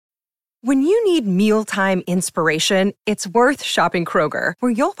When you need mealtime inspiration, it's worth shopping Kroger,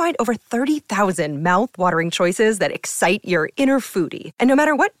 where you'll find over 30,000 mouth-watering choices that excite your inner foodie. And no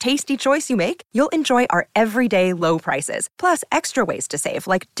matter what tasty choice you make, you'll enjoy our everyday low prices, plus extra ways to save,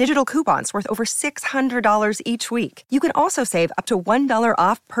 like digital coupons worth over $600 each week. You can also save up to $1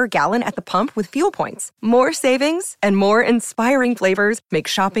 off per gallon at the pump with fuel points. More savings and more inspiring flavors make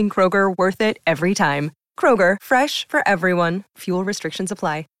shopping Kroger worth it every time. Kroger, fresh for everyone. Fuel restrictions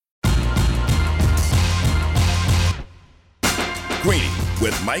apply. Greeny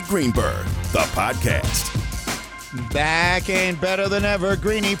with Mike Greenberg, the podcast. Back and better than ever.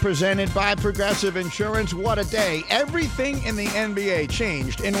 Greeny presented by Progressive Insurance. What a day. Everything in the NBA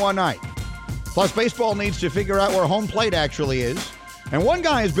changed in one night. Plus, baseball needs to figure out where home plate actually is. And one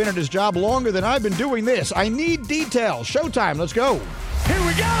guy has been at his job longer than I've been doing this. I need details. Showtime. Let's go. Here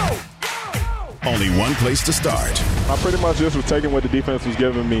we go. Only one place to start. I pretty much just was taking what the defense was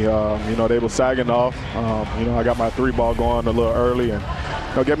giving me. They were sagging off. I got my three ball going a little early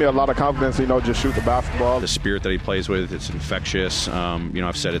and gave me a lot of confidence, just shoot the basketball. The spirit that he plays with, it's infectious.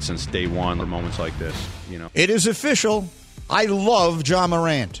 I've said it since day one, the moments like this, It is official. I love Ja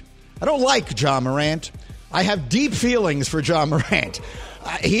Morant. I don't like Ja Morant. I have deep feelings for Ja Morant.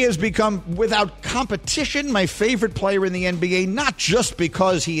 He has become, without competition, my favorite player in the NBA, not just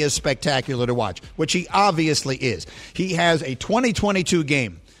because he is spectacular to watch, which he obviously is. He has a 2022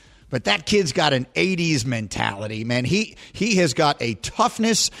 game, but that kid's got an 80s mentality, man. He has got a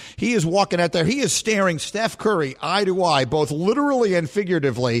toughness. He is walking out there. He is staring Steph Curry eye to eye, both literally and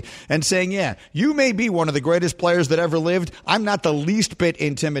figuratively, and saying, yeah, you may be one of the greatest players that ever lived. I'm not the least bit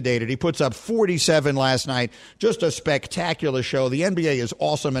intimidated. He puts up 47 last night. Just a spectacular show. The NBA is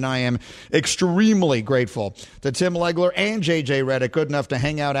awesome, and I am extremely grateful to Tim Legler and JJ Redick, good enough to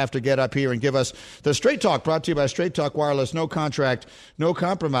hang out after Get Up here and give us the Straight Talk, brought to you by Straight Talk Wireless. No contract, no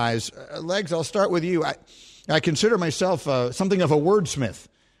compromise. Legs, I'll start with you. I consider myself something of a wordsmith.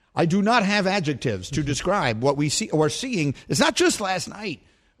 I do not have adjectives to describe what we see or seeing. It's not just last night,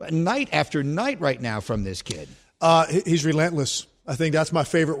 but night after night right now from this kid. He's relentless. I think that's my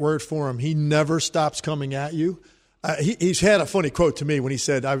favorite word for him. He never stops coming at you. He's had a funny quote to me when he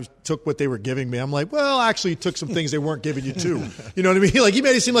said, I took what they were giving me. I'm like, well, actually, he took some things they weren't giving you, too. You know what I mean? Like, he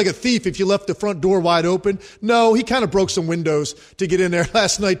made it seem like a thief if you left the front door wide open. No, he kind of broke some windows to get in there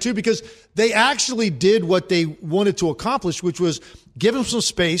last night, too, because they actually did what they wanted to accomplish, which was give him some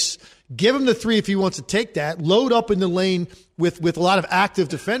space, give him the three if he wants to take that, load up in the lane with a lot of active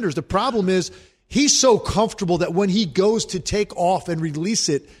defenders. The problem is he's so comfortable that when he goes to take off and release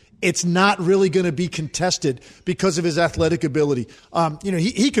it, it's not really going to be contested because of his athletic ability.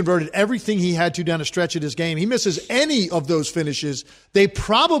 He converted everything he had to down the stretch of his game. He misses any of those finishes, they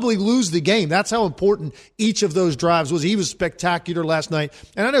probably lose the game. That's how important each of those drives was. He was spectacular last night.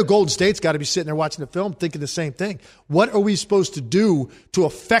 And I know Golden State's got to be sitting there watching the film thinking the same thing. What are we supposed to do to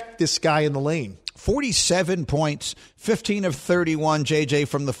affect this guy in the lane? 47 points, 15 of 31, JJ,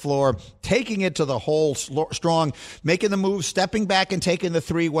 from the floor, taking it to the hole strong, making the move, stepping back and taking the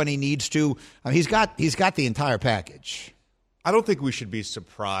three when he needs to. He's got the entire package. I don't think we should be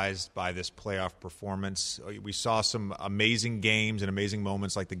surprised by this playoff performance. We saw some amazing games and amazing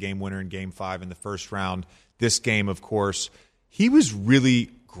moments like the game winner in Game 5 in the first round. This game, of course, he was really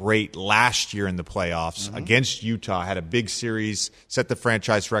great last year in the playoffs against Utah, had a big series, set the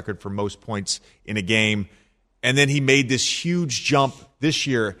franchise record for most points in a game, and then he made this huge jump this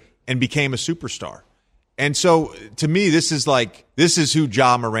year and became a superstar. And so to me, this is who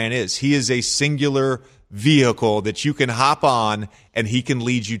Ja Morant is. He is a singular vehicle that you can hop on and he can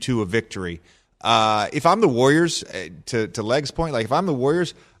lead you to a victory. If I'm the Warriors, to Leg's point, if I'm the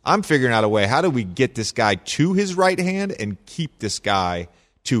Warriors, I'm figuring out a way. How do we get this guy to his right hand and keep this guy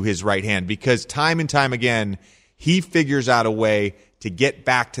to his right hand? Because time and time again, he figures out a way to get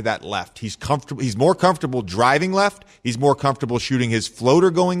back to that left. He's comfortable. He's more comfortable driving left. He's more comfortable shooting his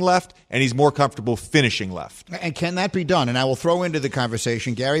floater going left, and he's more comfortable finishing left. And can that be done? And I will throw into the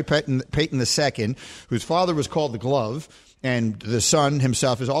conversation Gary Payton II, whose father was called the Glove, and the son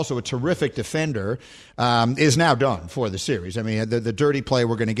himself is also a terrific defender, is now done for the series. I mean, the dirty play,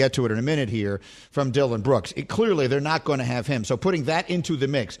 we're going to get to it in a minute here, from Dillon Brooks. Clearly, they're not going to have him. So putting that into the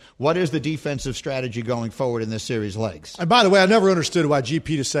mix, what is the defensive strategy going forward in this series, Legs? And by the way, I never understood why GP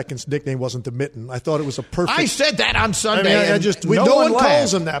II's nickname wasn't the Mitten. I thought it was a perfect... I said that on Sunday. No one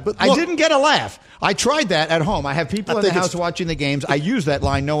calls him that. But look, I didn't get a laugh. I tried that at home. I have people in the house watching the games. I use that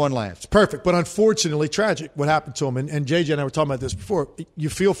line. No one laughs. It's perfect. But unfortunately, tragic what happened to him. And JJ and I were talking about this before. You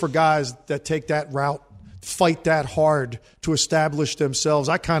feel for guys that take that route, fight that hard to establish themselves.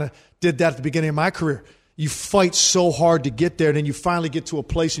 I kind of did that at the beginning of my career. you fight so hard to get there, and then you finally get to a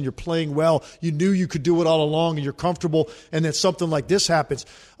place and you're playing well. You knew you could do it all along, and you're comfortable, and then something like this happens.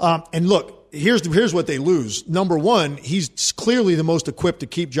 And look, here's what they lose. Number one, he's clearly the most equipped to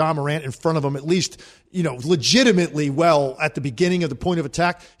keep Ja Morant in front of him, at least, legitimately well at the beginning of the point of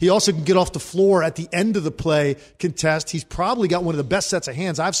attack. He also can get off the floor at the end of the play contest. He's probably got one of the best sets of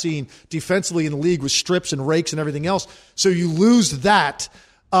hands I've seen defensively in the league with strips and rakes and everything else. So you lose that.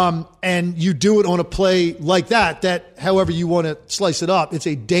 And you do it on a play like that however you want to slice it up, it's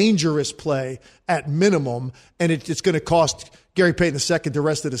a dangerous play at minimum, and it's going to cost Gary Payton II the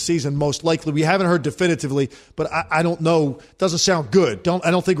rest of the season, most likely. We haven't heard definitively, but I don't know. Doesn't sound good.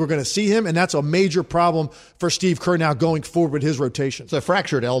 I don't think we're going to see him, and that's a major problem for Steve Kerr now going forward with his rotation. It's a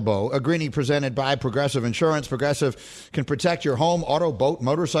fractured elbow. A Greenie presented by Progressive Insurance. Progressive can protect your home, auto, boat,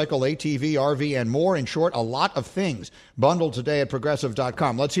 motorcycle, ATV, RV, and more. In short, a lot of things. Bundled today at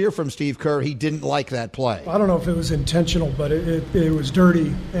Progressive.com. Let's hear from Steve Kerr. He didn't like that play. I don't know if it was intentional, but it was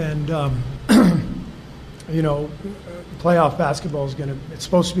dirty, and playoff basketball it's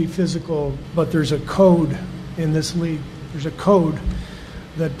supposed to be physical, but there's a code in this league. There's a code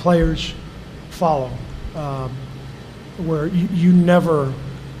that players follow, where you never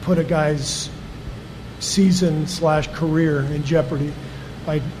put a guy's season/career in jeopardy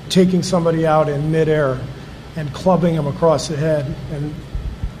by taking somebody out in midair and clubbing him across the head and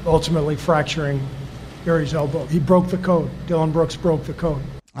ultimately fracturing Gary's elbow. He broke the code. Dillon Brooks broke the code.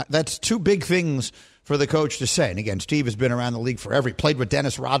 That's two big things for the coach to say. And again, Steve has been around the league forever. He played with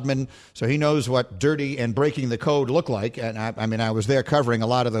Dennis Rodman, so he knows what dirty and breaking the code look like. And I was there covering a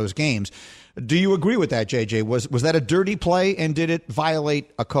lot of those games. Do you agree with that, JJ? Was that a dirty play, and did it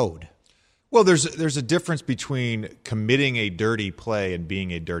violate a code? Well, there's a difference between committing a dirty play and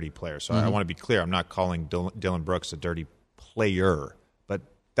being a dirty player. So I want to be clear. I'm not calling Dillon Brooks a dirty player, but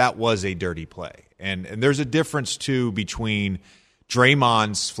that was a dirty play. And there's a difference, too, between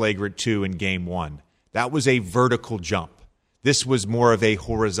Draymond's flagrant 2 in Game 1. That was a vertical jump. This was more of a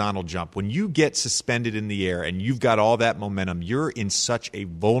horizontal jump. When you get suspended in the air and you've got all that momentum, you're in such a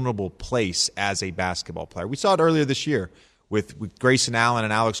vulnerable place as a basketball player. We saw it earlier this year with Grayson Allen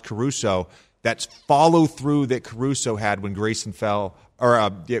and Alex Caruso. That follow through that Caruso had when Grayson fell,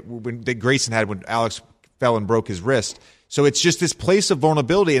 when Alex fell and broke his wrist. So it's just this place of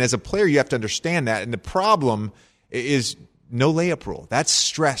vulnerability, and as a player, you have to understand that. And the problem is no layup rule. That's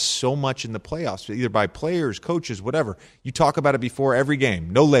stressed so much in the playoffs, either by players, coaches, whatever. You talk about it before every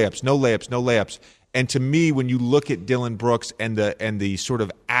game. No layups, no layups, no layups. And to me, when you look at Dillon Brooks and the sort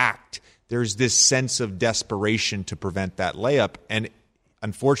of act, there's this sense of desperation to prevent that layup. And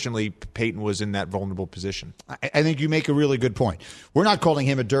unfortunately, Payton was in that vulnerable position. I think you make a really good point. We're not calling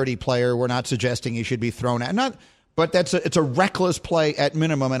him a dirty player. We're not suggesting he should be thrown out. But it's a reckless play at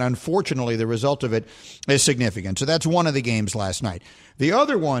minimum, and unfortunately the result of it is significant. So that's one of the games last night. The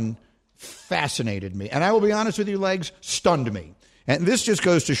other one fascinated me, and I will be honest with you, Legs, stunned me. And this just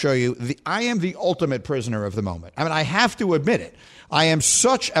goes to show you I am the ultimate prisoner of the moment. I mean, I have to admit it. I am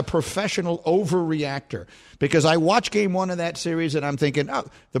such a professional overreactor because I watch Game 1 of that series and I'm thinking,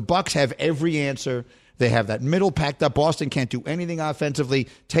 the Bucks have every answer. They have that middle packed up. Boston can't do anything offensively.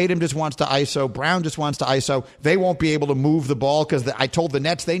 Tatum just wants to ISO. Brown just wants to ISO. They won't be able to move the ball because I told the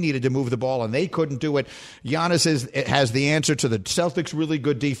Nets they needed to move the ball, and they couldn't do it. Giannis has the answer to the Celtics' really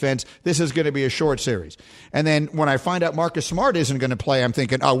good defense. This is going to be a short series. And then when I find out Marcus Smart isn't going to play, I'm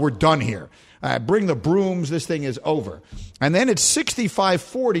thinking, we're done here. Bring the brooms. This thing is over. And then it's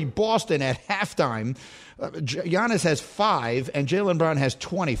 65-40 Boston at halftime. Giannis has 5 and Jaylen Brown has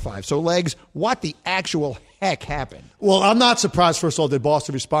 25. So, Legs, what the actual heck happened? Well, I'm not surprised, first of all, that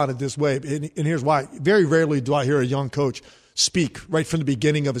Boston responded this way. And here's why. Very rarely do I hear a young coach speak right from the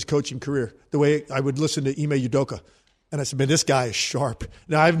beginning of his coaching career the way I would listen to Ime Udoka. And I said, man, this guy is sharp.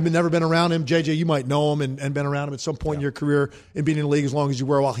 Now, I've never been around him. JJ, you might know him and been around him at some point in your career and being in the league as long as you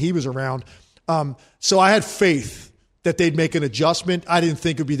were while he was around. So I had faith that they'd make an adjustment. I didn't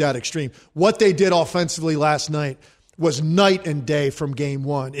think it would be that extreme. What they did offensively last night was night and day from Game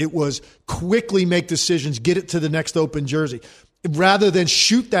 1. It was quickly make decisions, get it to the next open jersey. Rather than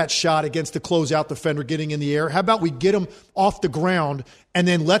shoot that shot against the closeout defender getting in the air, how about we get them off the ground and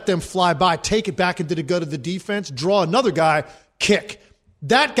then let them fly by, take it back into the gut of the defense, draw another guy, kick.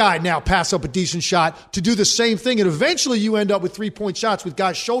 That guy now pass up a decent shot to do the same thing, and eventually you end up with 3-point shots with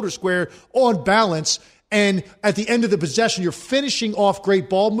guys shoulder square on balance. And at the end of the possession, you're finishing off great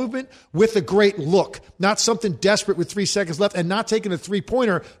ball movement with a great look, not something desperate with 3 seconds left and not taking a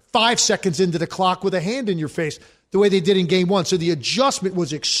three-pointer 5 seconds into the clock with a hand in your face the way they did in Game 1. So the adjustment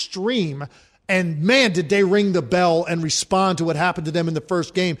was extreme. And, man, did they ring the bell and respond to what happened to them in the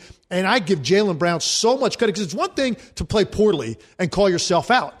first game. And I give Jaylen Brown so much credit because it's one thing to play poorly and call yourself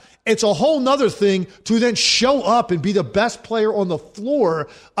out. It's a whole nother thing to then show up and be the best player on the floor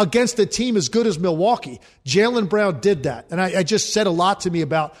against a team as good as Milwaukee. Jaylen Brown did that. And I just said a lot to me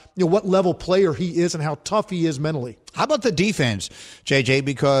about what level player he is and how tough he is mentally. How about the defense, JJ?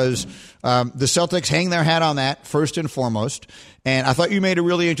 Because the Celtics hang their hat on that first and foremost. And I thought you made a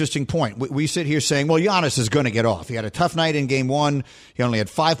really interesting point. We sit here saying, well, Giannis is going to get off. He had a tough night in Game 1. He only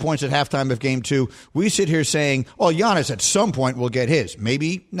had 5 points at halftime of Game 2. We sit here saying, well, Giannis at some point will get his.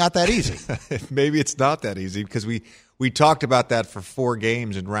 Maybe not that easy. Maybe it's not that easy because we talked about that for 4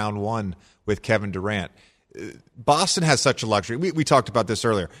 games in round 1 with Kevin Durant. Boston has such a luxury. We talked about this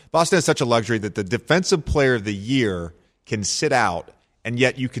earlier. Boston has such a luxury that the defensive player of the year can sit out, and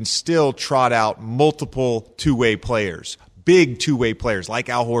yet you can still trot out multiple two-way players, big two-way players like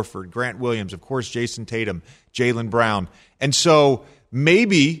Al Horford, Grant Williams, of course, Jason Tatum, Jaylen Brown. And so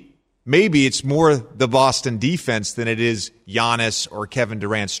maybe it's more the Boston defense than it is Giannis or Kevin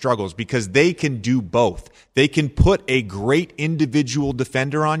Durant's struggles because they can do both. They can put a great individual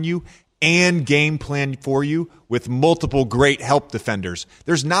defender on you and game plan for you with multiple great help defenders.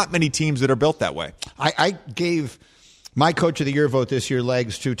 There's not many teams that are built that way. I gave my Coach of the Year vote this year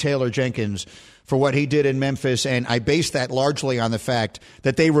legs to Taylor Jenkins for what he did in Memphis, and I based that largely on the fact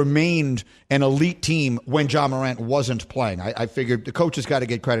that they remained an elite team when Ja Morant wasn't playing. I figured the coach has got to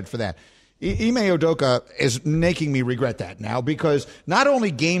get credit for that. Ime Udoka is making me regret that now because not only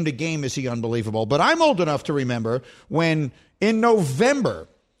game to game is he unbelievable, but I'm old enough to remember when in November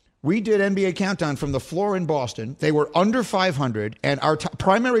we did NBA Countdown from the floor in Boston. They were under 500, and our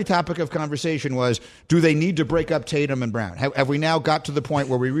primary topic of conversation was, do they need to break up Tatum and Brown? Have we now got to the point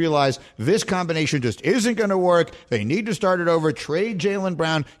where we realize this combination just isn't going to work? They need to start it over, trade Jaylen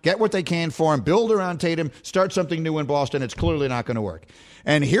Brown, get what they can for him, build around Tatum, start something new in Boston. It's clearly not going to work.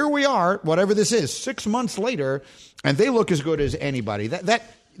 And here we are, whatever this is, 6 months later, and they look as good as anybody.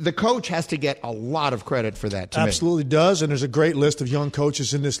 The coach has to get a lot of credit for that, to me. Absolutely does, and there's a great list of young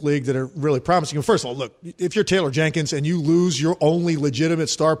coaches in this league that are really promising. And first of all, look, if you're Taylor Jenkins and you lose your only legitimate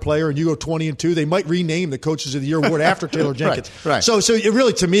star player and you go 20-2, they might rename the Coaches of the Year award after Tayller Jenkins. Right. So it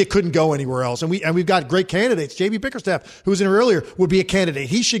really, to me, it couldn't go anywhere else. And we've got great candidates. J.B. Bickerstaff, who was in here earlier, would be a candidate.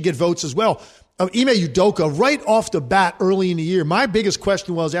 He should get votes as well. Ime Udoka, right off the bat early in the year, my biggest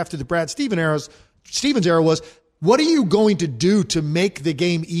question was after the Brad Stevens era was, what are you going to do to make the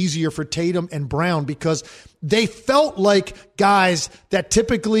game easier for Tatum and Brown? Because they felt like guys that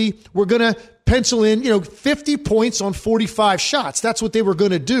typically were going to pencil in, 50 points on 45 shots. That's what they were going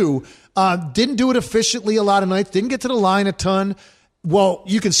to do. Didn't do it efficiently a lot of nights. Didn't get to the line a ton. Well,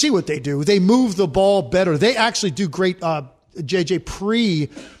 you can see what they do. They move the ball better. They actually do great, JJ,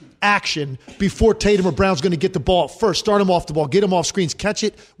 pre-action before Tatum or Brown's going to get the ball first. Start them off the ball, get them off screens, catch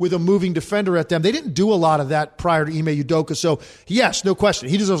it with a moving defender at them. They didn't do a lot of that prior to Ime Udoka. So, yes, no question.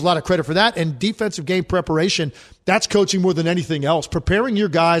 He deserves a lot of credit for that. And defensive game preparation, that's coaching more than anything else. Preparing your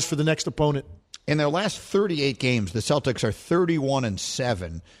guys for the next opponent. In their last 38 games, the Celtics are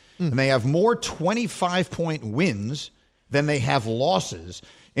 31-7, and they have more 25-point wins than they have losses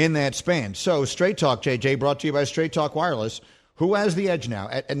in that span. So, Straight Talk, JJ, brought to you by Straight Talk Wireless. Who has the edge now?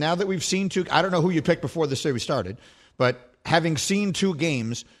 And now that we've seen I don't know who you picked before the series started, but having seen 2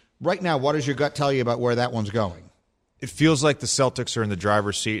 games, right now, what does your gut tell you about where that one's going? It feels like the Celtics are in the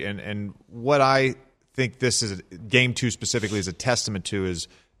driver's seat, and what I think this is, Game 2 specifically, is a testament to is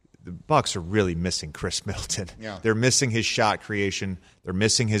the Bucks are really missing Chris Middleton. Yeah. They're missing his shot creation. They're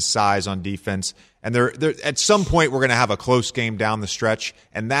missing his size on defense. And they're at some point we're going to have a close game down the stretch,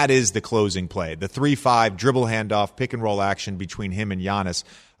 and that is the closing play. The 3-5 dribble handoff, pick and roll action between him and Giannis.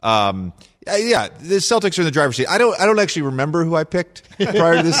 Yeah, the Celtics are in the driver's seat. I don't actually remember who I picked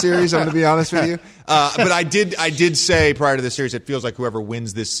prior to this series, I'm going to be honest with you. But I did say prior to this series, it feels like whoever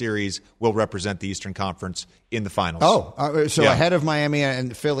wins this series will represent the Eastern Conference in the finals. So ahead of Miami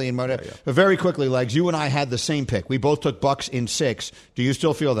and Philly and Moda. Yeah. But very quickly, Legs, you and I had the same pick. We both took Bucks in 6. Do you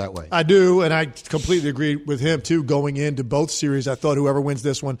still feel that way? I do, and I completely agree with him, too, going into both series. I thought whoever wins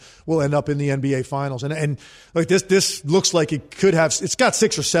this one will end up in the NBA Finals. And like this looks like it could have – it's got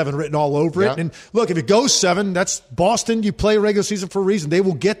 6 or 7 written all over it. And look, if it goes 7, that's Boston. You play a regular season for a reason. They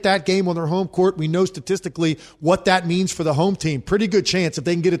will get that game on their home court. We know statistically what that means for the home team. Pretty good chance if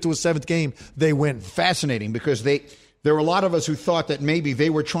they can get it to a 7th game, they win. Fascinating, because there were a lot of us who thought that maybe they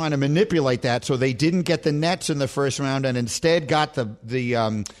were trying to manipulate that so they didn't get the Nets in the first round and instead got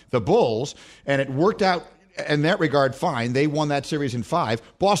the Bulls, and it worked out in that regard, fine. They won that series in 5.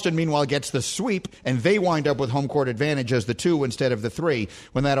 Boston, meanwhile, gets the sweep, and they wind up with home court advantage as the 2 instead of the 3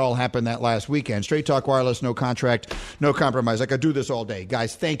 when that all happened that last weekend. Straight Talk Wireless, no contract, no compromise. I could do this all day.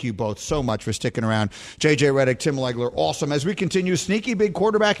 Guys, thank you both so much for sticking around. JJ Redick, Tim Legler, awesome. As we continue, sneaky big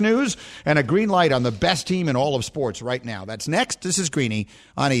quarterback news and a green light on the best team in all of sports right now. That's next. This is Greeny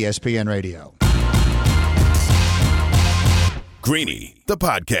on ESPN Radio. Greeny, the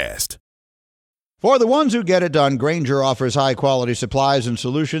podcast. For the ones who get it done, Grainger offers high-quality supplies and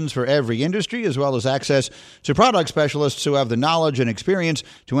solutions for every industry, as well as access to product specialists who have the knowledge and experience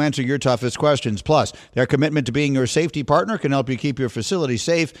to answer your toughest questions. Plus, their commitment to being your safety partner can help you keep your facility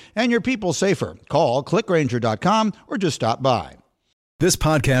safe and your people safer. Call, clickgrainger.com, or just stop by. This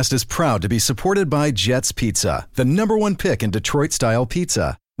podcast is proud to be supported by Jets Pizza, the #1 pick in Detroit-style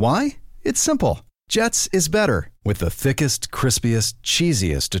pizza. Why? It's simple. Jets is better. With the thickest, crispiest,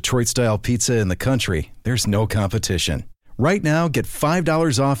 cheesiest Detroit-style pizza in the country, there's no competition. Right now, get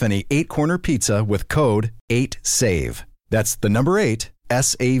 $5 off any 8-corner pizza with code 8SAVE. That's the number 8,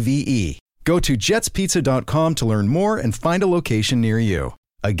 S-A-V-E. Go to jetspizza.com to learn more and find a location near you.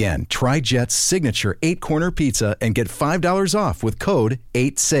 Again, try Jet's signature 8-corner pizza and get $5 off with code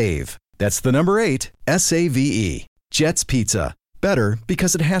 8SAVE. That's the number 8, S-A-V-E. Jet's Pizza. Better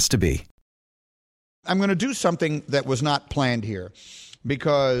because it has to be. I'm going to do something that was not planned here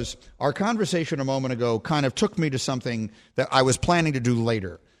because our conversation a moment ago kind of took me to something that I was planning to do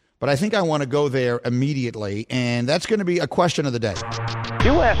later. But I think I want to go there immediately, and that's going to be a question of the day.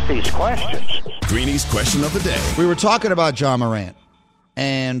 You ask these questions. Greeny's question of the day. We were talking about Ja Morant,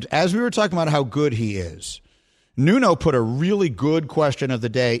 and as we were talking about how good he is, Nuno put a really good question of the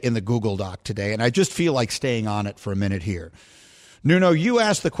day in the Google Doc today, and I just feel like staying on it for a minute here. Nuno, you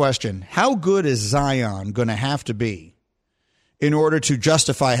asked the question, how good is Zion going to have to be in order to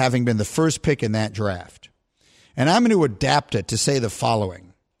justify having been the first pick in that draft? And I'm going to adapt it to say the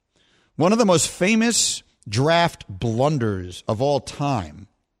following. One of the most famous draft blunders of all time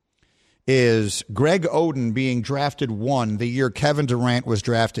is Greg Oden being drafted 1 the year Kevin Durant was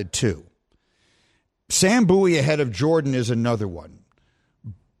drafted 2. Sam Bowie ahead of Jordan is another one.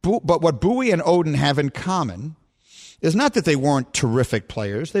 But what Bowie and Oden have in common is not that they weren't terrific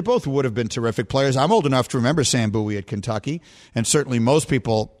players. They both would have been terrific players. I'm old enough to remember Sam Bowie at Kentucky, and certainly most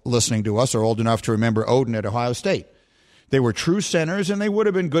people listening to us are old enough to remember Oden at Ohio State. They were true centers, and they would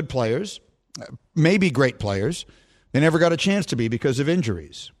have been good players, maybe great players. They never got a chance to be because of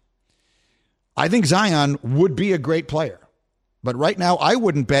injuries. I think Zion would be a great player, but right now I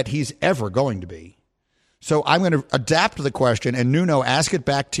wouldn't bet he's ever going to be. So I'm going to adapt the question, and Nuno, ask it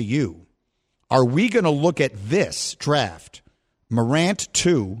back to you. Are we going to look at this draft, Morant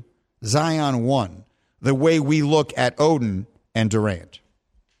 2, Zion 1, the way we look at Oden and Durant?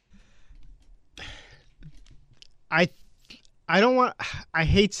 I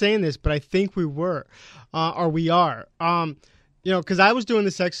hate saying this, but I think we were, or we are. Because I was doing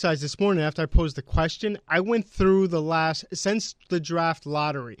this exercise this morning after I posed the question. I went through since the draft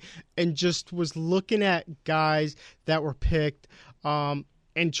lottery and just was looking at guys that were picked,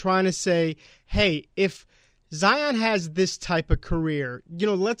 and trying to say, hey, if Zion has this type of career,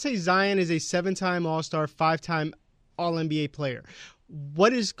 let's say Zion is a 7-time All-Star, 5-time All-NBA player.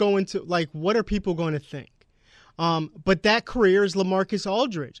 What are people going to think? But that career is LaMarcus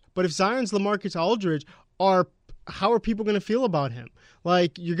Aldridge. But if Zion's LaMarcus Aldridge, how are people going to feel about him?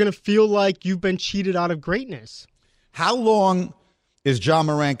 Like, you're going to feel like you've been cheated out of greatness. How long is Ja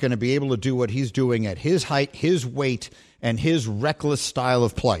Morant going to be able to do what he's doing at his height, his weight, and his reckless style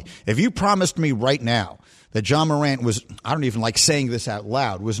of play? If you promised me right now that Ja Morant was, I don't even like saying this out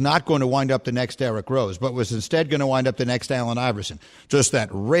loud, was not going to wind up the next Derrick Rose, but was instead going to wind up the next Allen Iverson, just that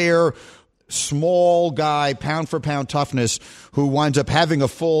rare, small guy, pound-for-pound toughness who winds up having a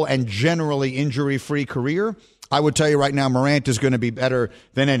full and generally injury-free career, I would tell you right now Morant is going to be better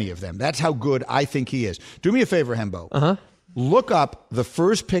than any of them. That's how good I think he is. Do me a favor, Hembo. Uh-huh. Look up the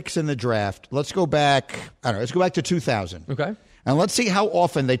first picks in the draft. Let's go back, let's go back to 2000. Okay. And let's see how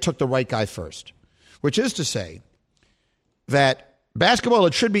often they took the right guy first, which is to say that basketball,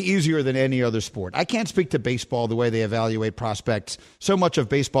 it should be easier than any other sport. I can't speak to baseball the way they evaluate prospects. So much of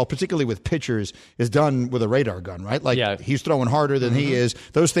baseball, particularly with pitchers, is done with a radar gun, right? Like he's throwing harder than he is.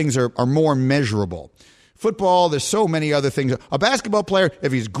 Those things are more measurable. Football, there's so many other things. A basketball player,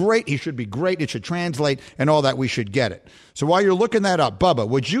 if he's great, he should be great. It should translate and all that. We should get it. So while you're looking that up, Bubba,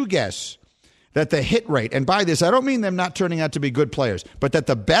 would you guess that the hit rate, and by this, I don't mean them not turning out to be good players, but that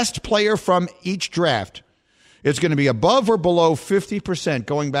the best player from each draft is going to be above or below 50%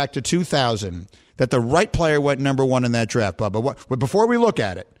 going back to 2000, that the right player went number 1 in that draft, Bubba? Before we look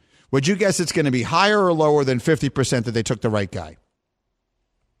at it, Would you guess it's going to be higher or lower than 50% that they took the right guy?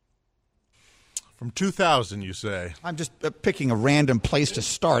 From 2000, you say? I'm just picking a random place to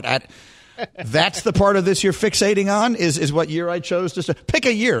start at. That's the part of this you're fixating on is what year I chose to start. Pick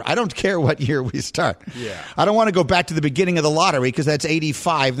a year. I don't care what year we start. Yeah. I don't want to go back to the beginning of the lottery because that's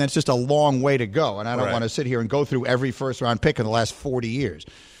 85, and that's just a long way to go. And I don't want to sit here and go through every first-round pick in the last 40 years.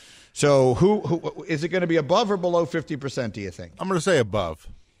 So who is it going to be above or below 50%, do you think? I'm going to say above.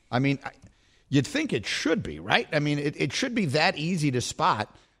 I mean, you'd think it should be, right? I mean, it should be that easy to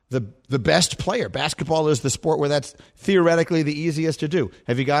spot the best player. Basketball is the sport where that's theoretically the easiest to do.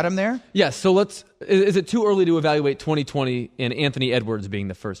 Have you got him there? Yes. So is it too early to evaluate 2020 and Anthony Edwards being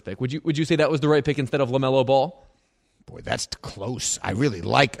the first pick? Would you say that was the right pick instead of LaMelo Ball? Boy, that's close. I really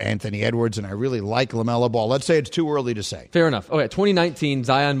like Anthony Edwards and I really like LaMelo Ball. Let's say it's too early to say. Fair enough. Okay, 2019,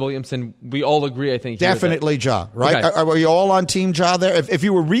 Zion Williamson, we all agree, I think. Definitely Ja, right? Okay. Are you all on Team Ja there? If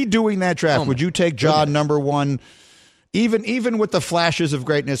you were redoing that draft, would you take Ja number one? Even with the flashes of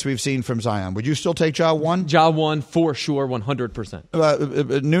greatness we've seen from Zion, would you still take Ja 1? Ja 1 for sure,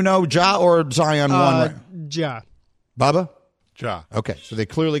 100%. Nuno, Ja or Zion 1? Ja. Bubba? Ja. Okay, so they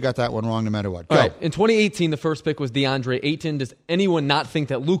clearly got that one wrong no matter what. Go. All right. In 2018, the first pick was DeAndre Ayton. Does anyone not think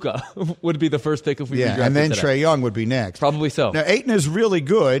that Luka would be the first pick if we redrafted and then today? Trae Young would be next. Probably so. Now Ayton is really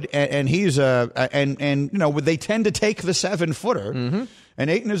good, and he's and you know they tend to take the 7-footer. Mm-hmm. And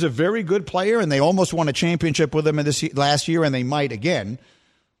Ayton is a very good player, and they almost won a championship with him in this last year, and they might again.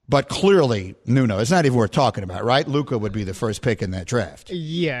 But clearly, Nuno, it's not even worth talking about, right? Luka would be the first pick in that draft.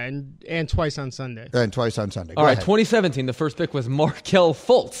 Yeah, and twice on Sunday. And twice on Sunday. All right, 2017, the first pick was Markelle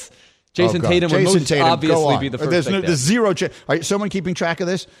Fultz. Jason Tatum would most obviously be the first pick. There's zero chance. All right, someone keeping track of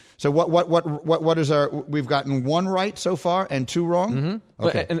this? So what is our? We've gotten one right so far and two wrong. Mm-hmm.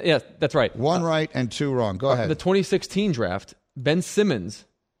 Okay, yeah, that's right. One right and two wrong. Go ahead. The 2016 draft, Ben Simmons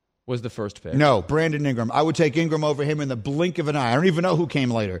was the first pick. No, Brandon Ingram. I would take Ingram over him in the blink of an eye. I don't even know who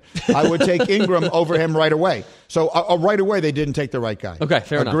came later. I would take Ingram over him right away. So right away, they didn't take the right guy. Okay,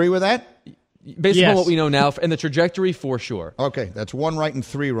 fair enough. Agree with that? Based on what we know now, and the trajectory, for sure. Okay, that's one right and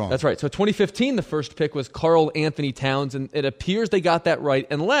three wrong. That's right. So 2015, the first pick was Karl Anthony Towns, and it appears they got that right,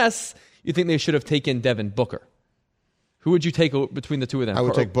 unless you think they should have taken Devin Booker. Who would you take between the two of them? I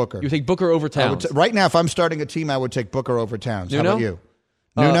would take Booker. You take Booker over Towns? Right now, if I'm starting a team, I would take Booker over Towns. Nuno? How about you?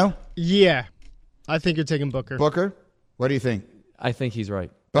 Nuno? Yeah. I think you're taking Booker. Booker? What do you think? I think he's right.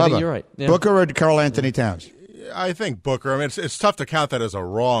 Bubba, I think you're right. Yeah. Booker or Karl Anthony Towns? I think Booker. I mean, it's tough to count that as a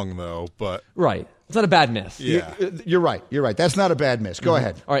wrong, though. But right. It's not a bad miss. Yeah. You're right. You're right. That's not a bad miss. Go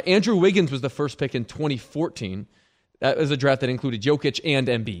ahead. All right. Andrew Wiggins was the first pick in 2014. That was a draft that included Jokic and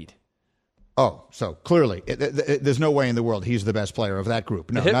Embiid. Oh, so clearly, there's no way in the world he's the best player of that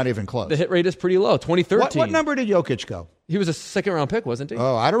group. No, not even close. The hit rate is pretty low, 2013. What number did Jokic go? He was a second-round pick, wasn't he?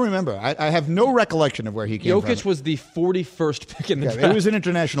 Oh, I don't remember. I have no recollection of where he came from. Jokic was the 41st pick in the draft. He was an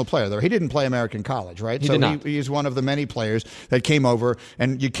international player, though. He didn't play American college, right? He did not. He's one of the many players that came over,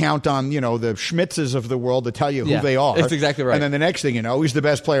 and you count on, the Schmitzes of the world to tell you who they are. That's exactly right. And then the next thing you know, he's the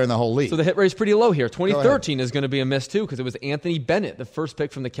best player in the whole league. So the hit rate's pretty low here. 2013 is going to be a miss, too, because it was Anthony Bennett, the first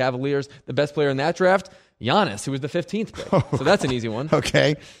pick from the Cavaliers, the best player in that draft. Giannis, who was the 15th pick. So that's an easy one.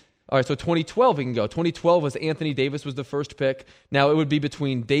 Okay. All right, so 2012 we can go. 2012 was Anthony Davis was the first pick. Now it would be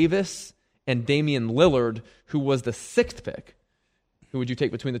between Davis and Damian Lillard, who was the 6th pick. Who would you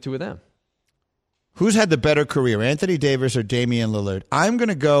take between the two of them? Who's had the better career, Anthony Davis or Damian Lillard? I'm going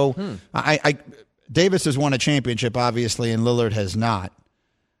to go. Davis has won a championship, obviously, and Lillard has not.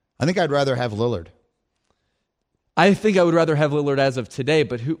 I think I'd rather have Lillard. I think I would rather have Lillard as of today,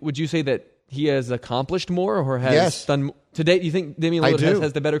 but who would you say that he has accomplished more or has done to date? You think Damian Lillard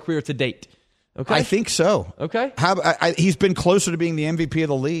has the better career to date? Okay, I think so. Okay, he's been closer to being the MVP of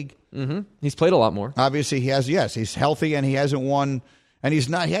the league. Mm-hmm. He's played a lot more. Obviously, he has. Yes, he's healthy and he hasn't won, and he's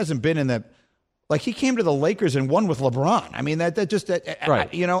not. He hasn't been in the. Like he came to the Lakers and won with LeBron. I mean that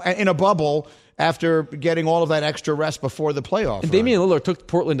right. In a bubble after getting all of that extra rest before the playoff. And Damian Lillard took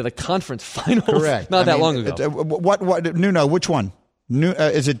Portland to the conference finals. Correct. Not that long ago. What Nuno? Which one?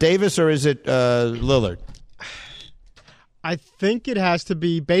 Is it Davis or is it Lillard? I think it has to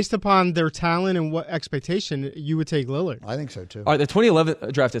be based upon their talent and what expectation you would take Lillard. I think so too. All right, the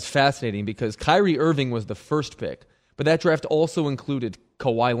 2011 draft is fascinating because Kyrie Irving was the first pick, but that draft also included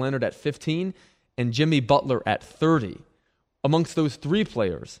Kawhi Leonard at 15 and Jimmy Butler at 30. Amongst those three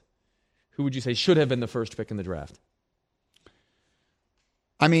players, who would you say should have been the first pick in the draft?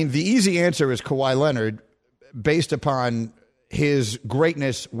 I mean, the easy answer is Kawhi Leonard based upon his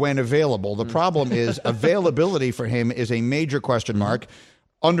greatness when available. The problem is availability for him is a major question mark.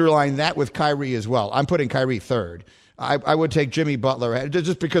 underline that with Kyrie as well. I'm putting Kyrie third. I would take Jimmy Butler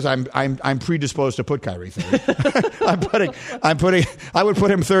just because I'm predisposed to put Kyrie third. I would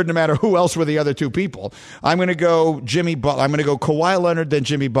put him third no matter who else were the other two people. I'm going to go Jimmy Butler. I'm going to go Kawhi Leonard, then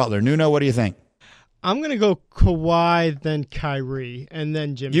Jimmy Butler. Nuno, what do you think? I'm going to go Kawhi, then Kyrie, and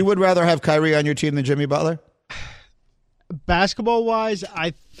then Jimmy. You would rather have Kyrie on your team than Jimmy Butler? Basketball-wise,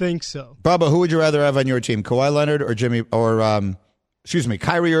 I think so. Bubba, who would you rather have on your team, Kawhi Leonard or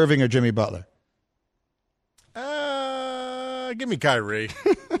Kyrie Irving or Jimmy Butler? Give me Kyrie.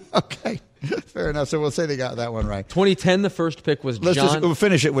 Okay. Fair enough. So we'll say they got that one right. 2010, the first pick was Let's John. We'll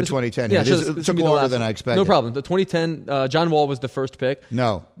finish it with 2010. Yeah, it took longer than I expected. No problem. The 2010, John Wall was the first pick.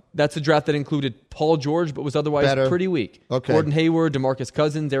 No. That's a draft that included Paul George, but was otherwise pretty weak. Okay. Gordon Hayward, DeMarcus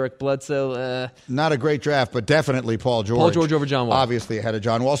Cousins, Eric Bledsoe. Not a great draft, but definitely Paul George. Paul George over John Wall. Obviously ahead of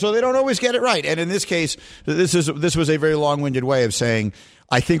John Wall. So they don't always get it right. And in this case, this was a very long-winded way of saying,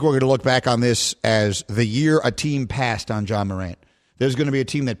 I think we're going to look back on this as the year a team passed on John Morant. There's going to be a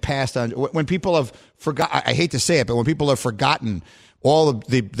team that passed on when people have forgotten. I hate to say it, but when people have forgotten all of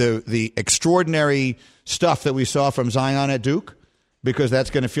the extraordinary stuff that we saw from Zion at Duke, because that's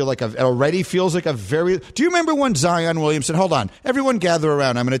going to feel like it already feels like a very. Do you remember when Zion Williamson? Hold on, everyone, gather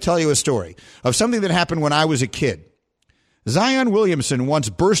around. I'm going to tell you a story of something that happened when I was a kid. Zion Williamson once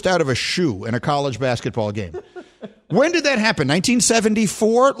burst out of a shoe in a college basketball game. When did that happen?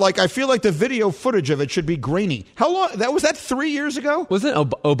 1974? Like, I feel like the video footage of it should be grainy. How long? Was that 3 years ago? Wasn't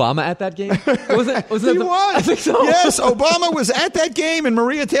Obama at that game? Was he was. I think so. Yes, Obama was at that game, and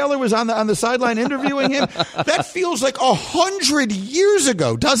Maria Taylor was on the sideline interviewing him. That feels like 100 years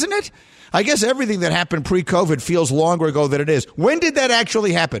ago, doesn't it? I guess everything that happened pre-COVID feels longer ago than it is. When did that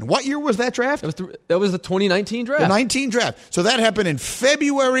actually happen? What year was that draft? That was the 2019 draft. The 19 draft. So that happened in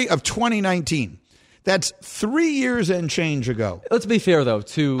February of 2019. That's 3 years and change ago. Let's be fair, though,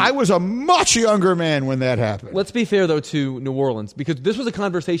 I was a much younger man when that happened. Let's be fair, though, to New Orleans, because this was a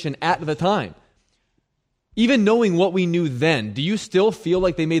conversation at the time. Even knowing what we knew then, do you still feel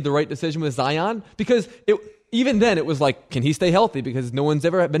like they made the right decision with Zion? Because even then, it was like, can he stay healthy? Because no one's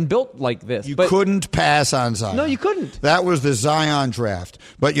ever been built like this. You couldn't pass on Zion. No, you couldn't. That was the Zion draft.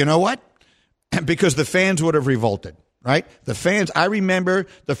 But you know what? Because the fans would have revolted. Right? The fans, I remember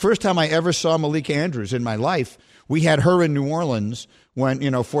the first time I ever saw Malika Andrews in my life, we had her in New Orleans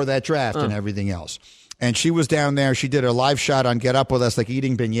for that draft and everything else. And she was down there. She did a live shot on Get Up With Us, like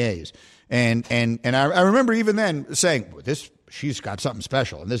eating beignets. And I remember even then saying, she's got something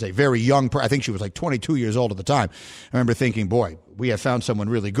special. And there's a very young I think she was like 22 years old at the time. I remember thinking, boy, we have found someone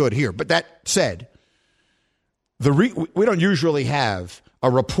really good here. But that said, we don't usually have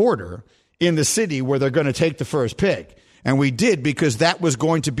a reporter in the city where they're going to take the first pick. And we did because that was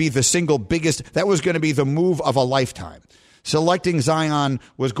going to be the single biggest, that was going to be the move of a lifetime. Selecting Zion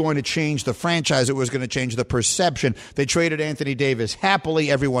was going to change the franchise. It was going to change the perception. They traded Anthony Davis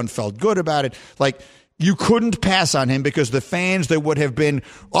happily. Everyone felt good about it. Like, you couldn't pass on him because the fans, they would have been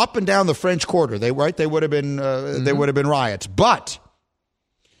up and down the French Quarter. They would have been, there would have been riots. But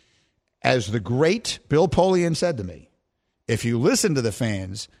as the great Bill Polian said to me, if you listen to the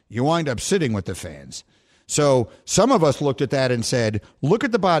fans, you wind up sitting with the fans. So some of us looked at that and said, look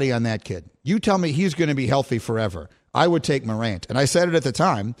at the body on that kid. You tell me he's going to be healthy forever. I would take Morant. And I said it at the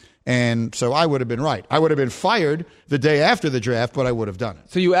time, and so I would have been right. I would have been fired the day after the draft, but I would have done it.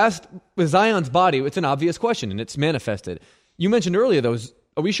 So you asked, with Zion's body, it's an obvious question, and it's manifested. You mentioned earlier, though,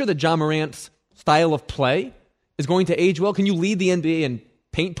 are we sure that John Morant's style of play is going to age well? Can you lead the NBA in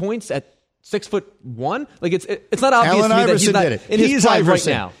paint points at 6'1"? Like, it's not obvious Allen to me Iverson that did it. in his prime right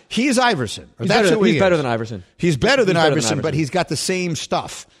now. He's Iverson. He's better than Iverson. He's better than Iverson, but he's got the same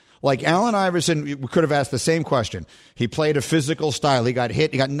stuff. Like Allen Iverson, we could have asked the same question. He played a physical style. He got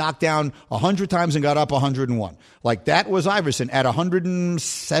hit. He got knocked down 100 times and got up 101. Like, that was Iverson at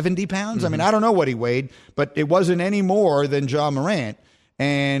 170 pounds. Mm-hmm. I mean, I don't know what he weighed, but it wasn't any more than John Morant.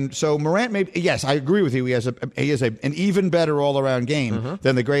 And so Morant, yes, I agree with you. He has an even better all-around game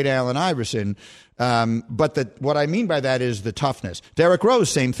than the great Allen Iverson. But what I mean by that is the toughness. Derrick Rose,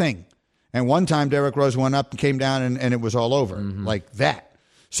 same thing. And one time Derrick Rose went up and came down and it was all over like that.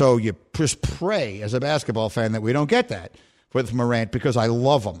 So you just pray as a basketball fan that we don't get that with Morant, because I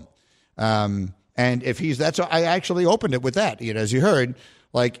love him. And if I actually opened it with that. As you heard,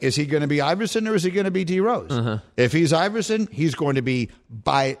 like, is he going to be Iverson or is he going to be D. Rose? If he's Iverson, he's going to be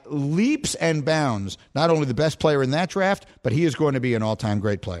by leaps and bounds not only the best player in that draft, but he is going to be an all-time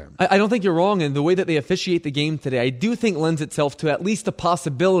great player. I don't think you're wrong in the way that they officiate the game today. I do think lends itself to at least a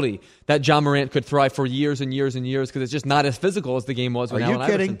possibility that John Morant could thrive for years and years and years, because it's just not as physical as the game was when Allen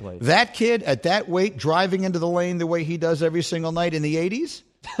Iverson played. That kid at that weight driving into the lane the way he does every single night in the 80s?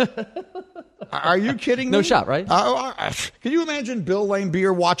 Are you kidding me? No shot, right? Can you imagine Bill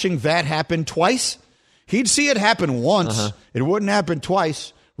Laimbeer watching that happen twice? He'd see it happen once. It wouldn't happen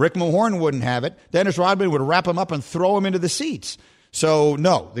twice. Rick Mahorn wouldn't have it. Dennis Rodman would wrap him up and throw him into the seats. So,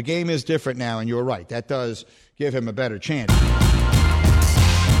 no, the game is different now, and you're right. That does give him a better chance.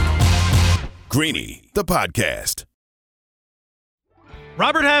 Greeny, the podcast.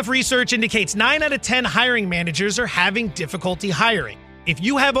 Robert Half research indicates 9 out of 10 hiring managers are having difficulty hiring. If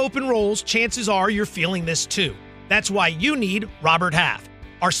you have open roles, chances are you're feeling this too. That's why you need Robert Half.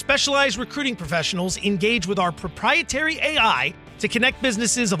 Our specialized recruiting professionals engage with our proprietary AI to connect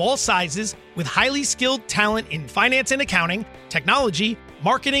businesses of all sizes with highly skilled talent in finance and accounting, technology,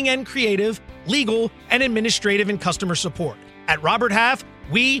 marketing and creative, legal, and administrative and customer support. At Robert Half,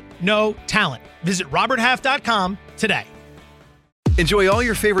 we know talent. Visit roberthalf.com today. Enjoy all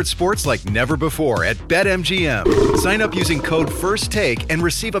your favorite sports like never before at BetMGM. Sign up using code FIRSTTAKE and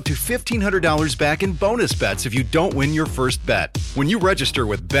receive up to $1,500 back in bonus bets if you don't win your first bet. When you register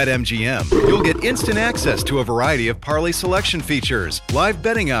with BetMGM, you'll get instant access to a variety of parlay selection features, live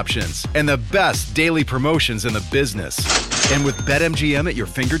betting options, and the best daily promotions in the business. And with BetMGM at your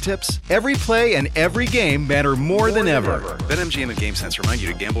fingertips, every play and every game matter more than ever. BetMGM and GameSense remind you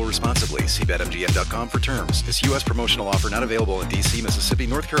to gamble responsibly. See BetMGM.com for terms. This U.S. promotional offer not available in D.C., Mississippi,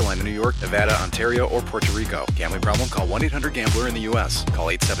 North Carolina, New York, Nevada, Ontario, or Puerto Rico. Gambling problem? Call 1-800-GAMBLER in the U.S. Call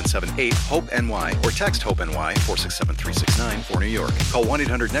 877-8-HOPE-NY or text HOPE-NY 467-369 for New York. Call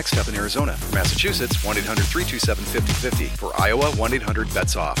 1-800-NEXT-STEP in Arizona. For Massachusetts, 1-800-327-5050. For Iowa,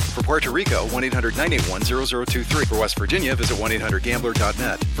 1-800-BETS-OFF. For Puerto Rico, 1-800-981-0023. For West Virginia, visit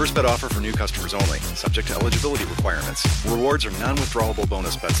 1-800-GAMBLER.net. First bet offer for new customers only. Subject to eligibility requirements. Rewards are non-withdrawable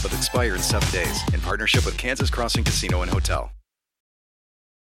bonus bets that expire in 7 days. In partnership with Kansas Crossing Casino and Hotel.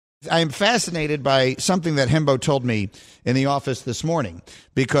 I am fascinated by something that Hembo told me in the office this morning,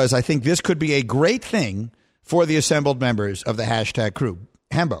 because I think this could be a great thing for the assembled members of the hashtag crew.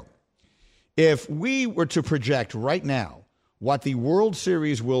 Hembo, if we were to project right now what the World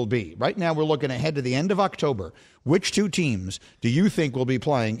Series will be, right now we're looking ahead to the end of October, which two teams do you think will be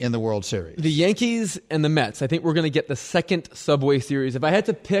playing in the World Series? The Yankees and the Mets. I think we're going to get the second Subway Series. If I had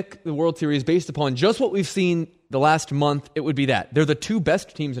to pick the World Series based upon just what we've seen the last month, it would be that. They're the two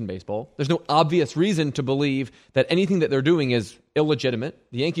best teams in baseball. There's no obvious reason to believe that anything that they're doing is illegitimate.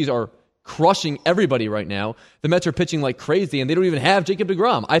 The Yankees are crushing everybody right now. The Mets are pitching like crazy, and they don't even have Jacob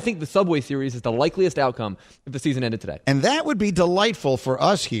deGrom. I think the Subway Series is the likeliest outcome if the season ended today. And that would be delightful for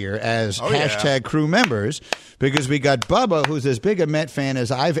us here as hashtag crew members, because we got Bubba, who's as big a Met fan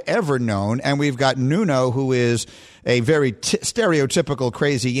as I've ever known, and we've got Nuno, who is a very stereotypical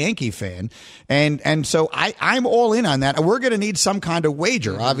crazy Yankee fan. And so I'm all in on that. We're going to need some kind of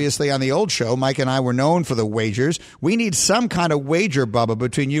wager. Obviously, on the old show, Mike and I were known for the wagers. We need some kind of wager, Bubba,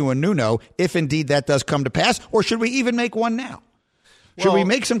 between you and Nuno, if indeed that does come to pass. Or should we even make one now? Should we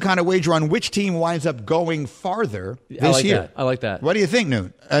make some kind of wager on which team winds up going farther this year? I like that. What do you think,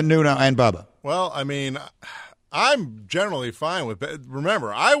 Nuno and Bubba? Well, I mean, I'm generally fine with bet.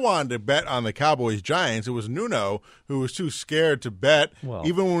 Remember, I wanted to bet on the Cowboys-Giants. It was Nuno who was too scared to bet. Well,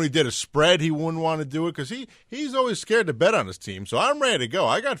 even when we did a spread, he wouldn't want to do it because he's always scared to bet on his team. So I'm ready to go.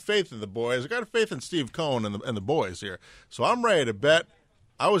 I got faith in the boys. I got faith in Steve Cohen and the boys here. So I'm ready to bet.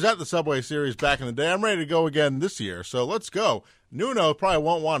 I was at the Subway Series back in the day. I'm ready to go again this year. So let's go. Nuno probably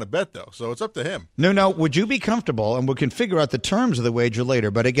won't want to bet, though, so it's up to him. Nuno, would you be comfortable, and we can figure out the terms of the wager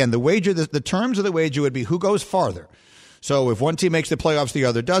later, but again, the terms of the wager would be who goes farther. So if one team makes the playoffs, the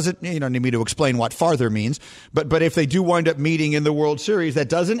other doesn't. You don't need me to explain what farther means. But if they do wind up meeting in the World Series, that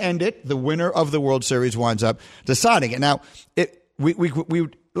doesn't end it. The winner of the World Series winds up deciding it. Now,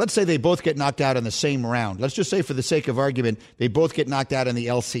 let's say they both get knocked out in the same round. Let's just say, for the sake of argument, they both get knocked out in the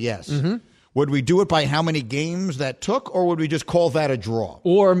LCS. Mm-hmm. Would we do it by how many games that took, or would we just call that a draw?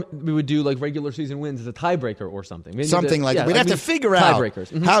 Or we would do like regular season wins as a tiebreaker or something. We'd have to figure out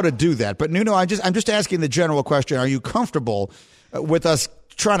how to do that. But Nuno, I'm just asking the general question. Are you comfortable with us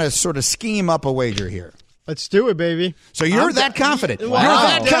trying to sort of scheme up a wager here? Let's do it, baby. So you're that confident. Wow.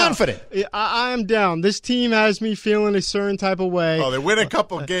 You're that confident. I am down. This team has me feeling a certain type of way. Oh, they win a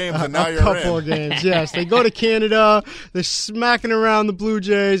couple of games, and now you're in. A couple of games, yes. They go to Canada. They're smacking around the Blue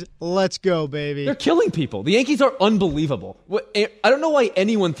Jays. Let's go, baby. They're killing people. The Yankees are unbelievable. I don't know why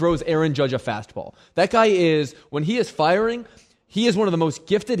anyone throws Aaron Judge a fastball. That guy is, when he is firing, he is one of the most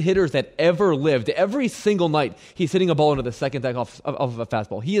gifted hitters that ever lived. Every single night, he's hitting a ball into the second deck off of a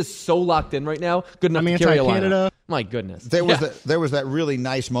fastball. He is so locked in right now. Good enough to carry a lineup. My goodness. There was that really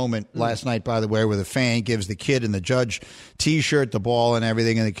nice moment last night, by the way, where the fan gives the kid in the Judge T-shirt the ball and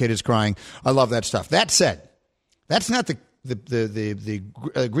everything, and the kid is crying. I love that stuff. That said, that's not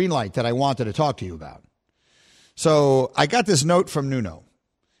the green light that I wanted to talk to you about. So I got this note from Nuno,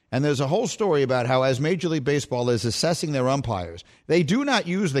 and there's a whole story about how as Major League Baseball is assessing their umpires, they do not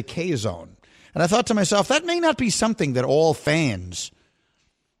use the K-zone. And I thought to myself, that may not be something that all fans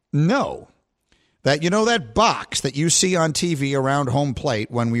know. That, that box that you see on TV around home plate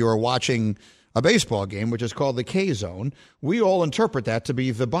when we were watching a baseball game, which is called the K-zone, we all interpret that to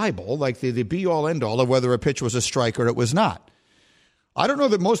be the Bible, like the be-all, end-all of whether a pitch was a strike or it was not. I don't know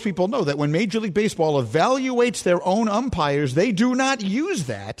that most people know that when Major League Baseball evaluates their own umpires, they do not use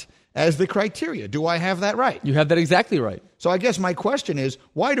that as the criteria. Do I have that right? You have that exactly right. So I guess my question is,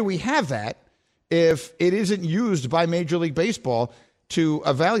 why do we have that if it isn't used by Major League Baseball to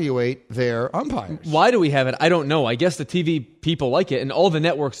evaluate their umpires? Why do we have it? I don't know. I guess the TV people like it, and all the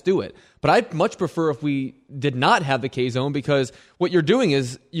networks do it. But I'd much prefer if we did not have the K-zone, because what you're doing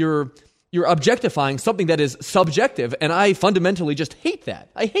is you're objectifying something that is subjective, and I fundamentally just hate that.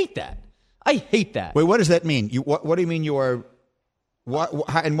 I hate that. Wait, what does that mean? What do you mean you are?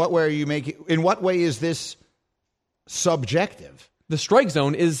 In what way are you making? In what way is this subjective? The strike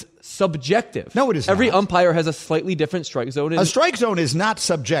zone is subjective. No, it is Every not. umpire has a slightly different strike zone. A strike zone is not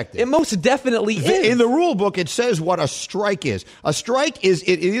subjective. It most definitely is. In the rule book, it says what a strike is. A strike is,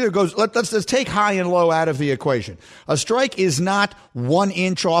 it either goes, let's take high and low out of the equation. A strike is not 1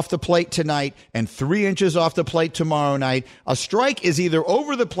 inch off the plate tonight and 3 inches off the plate tomorrow night. A strike is either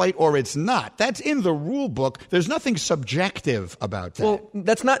over the plate or it's not. That's in the rule book. There's nothing subjective about that. Well,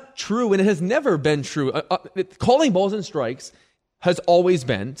 that's not true, and it has never been true. Calling balls and strikes has always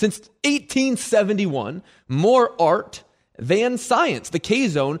been, since 1871, more art than science. The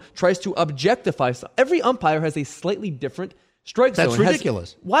K-zone tries to objectify. Every umpire has a slightly different strike zone. That's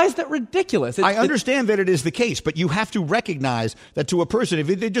ridiculous. Why is that ridiculous? I understand that it is the case, but you have to recognize that to a person, if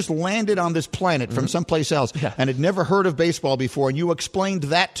they just landed on this planet from someplace else and had never heard of baseball before, and you explained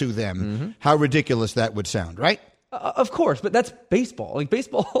that to them, how ridiculous that would sound, right? Of course, but that's baseball. Like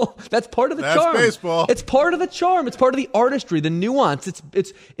baseball, that's part of the charm. That's baseball. It's part of the charm. It's part of the artistry, the nuance.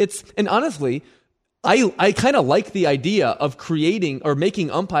 It's and honestly, I kind of like the idea of creating or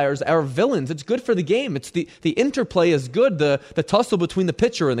making umpires our villains. It's good for the game. It's the interplay is good. The tussle between the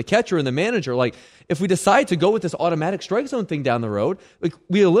pitcher and the catcher and the manager. Like if we decide to go with this automatic strike zone thing down the road, like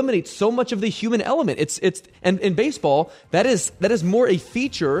we eliminate so much of the human element. And in baseball, that is more a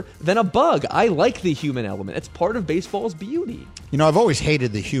feature than a bug. I like the human element. It's part of baseball's beauty. I've always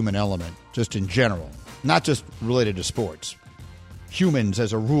hated the human element, just in general, not just related to sports. Humans,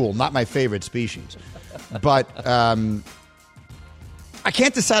 as a rule, not my favorite species. But I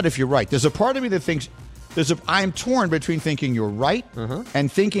can't decide if you're right. There's a part of me that thinks I'm torn between thinking you're right and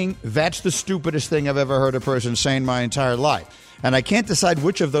thinking that's the stupidest thing I've ever heard a person say in my entire life. And I can't decide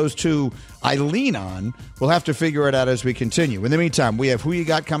which of those two I lean on. We'll have to figure it out as we continue. In the meantime, we have Who You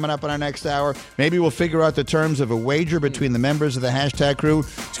Got coming up in our next hour. Maybe we'll figure out the terms of a wager between the members of the hashtag crew.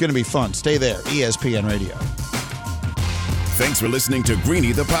 It's going to be fun. Stay there. ESPN Radio. Thanks for listening to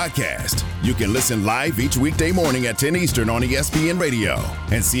Greeny the podcast. You can listen live each weekday morning at 10 Eastern on ESPN Radio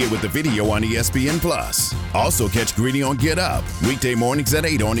and see it with the video on ESPN Plus. Also catch Greeny on Get Up weekday mornings at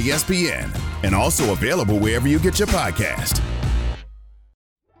 8 on ESPN and also available wherever you get your podcast.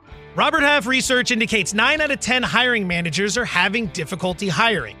 Robert Half research indicates 9 out of 10 hiring managers are having difficulty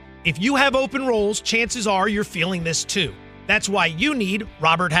hiring. If you have open roles, chances are you're feeling this too. That's why you need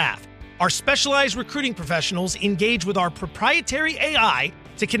Robert Half. Our specialized recruiting professionals engage with our proprietary AI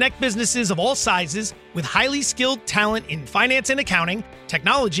to connect businesses of all sizes with highly skilled talent in finance and accounting,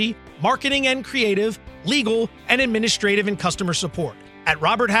 technology, marketing and creative, legal, and administrative and customer support. At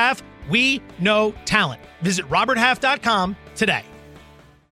Robert Half, we know talent. Visit roberthalf.com today.